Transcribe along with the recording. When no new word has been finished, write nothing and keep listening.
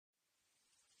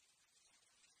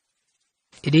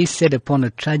It is said upon a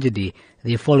tragedy,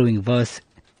 the following verse,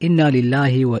 Inna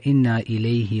lillahi wa inna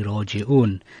ilayhi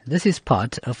raji'un. This is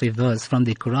part of a verse from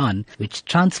the Quran which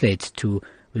translates to,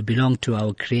 we belong to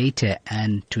our Creator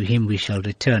and to Him we shall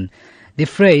return. The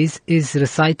phrase is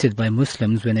recited by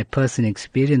Muslims when a person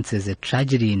experiences a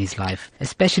tragedy in his life,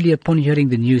 especially upon hearing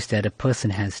the news that a person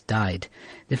has died.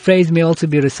 The phrase may also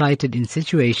be recited in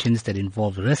situations that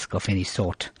involve risk of any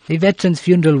sort. The veteran's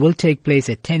funeral will take place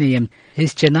at 10 a.m.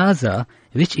 His janazah,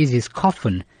 which is his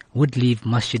coffin, would leave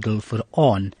Masjid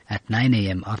al-Furqan at 9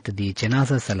 a.m. after the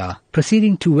janazah salah,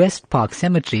 proceeding to West Park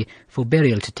Cemetery for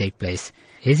burial to take place.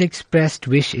 His expressed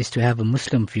wish is to have a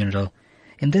Muslim funeral.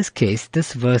 In this case,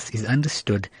 this verse is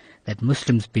understood that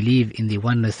Muslims believe in the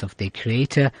oneness of their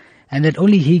Creator and that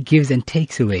only He gives and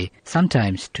takes away,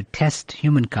 sometimes to test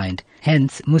humankind.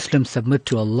 Hence, Muslims submit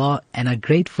to Allah and are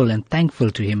grateful and thankful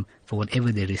to Him for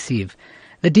whatever they receive.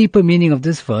 The deeper meaning of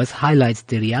this verse highlights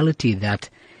the reality that,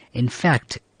 in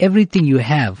fact, everything you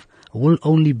have will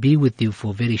only be with you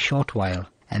for a very short while,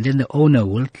 and then the owner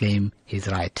will claim his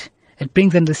right. It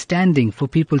brings understanding for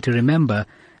people to remember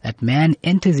that man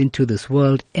enters into this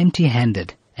world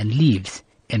empty-handed and leaves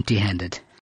empty-handed.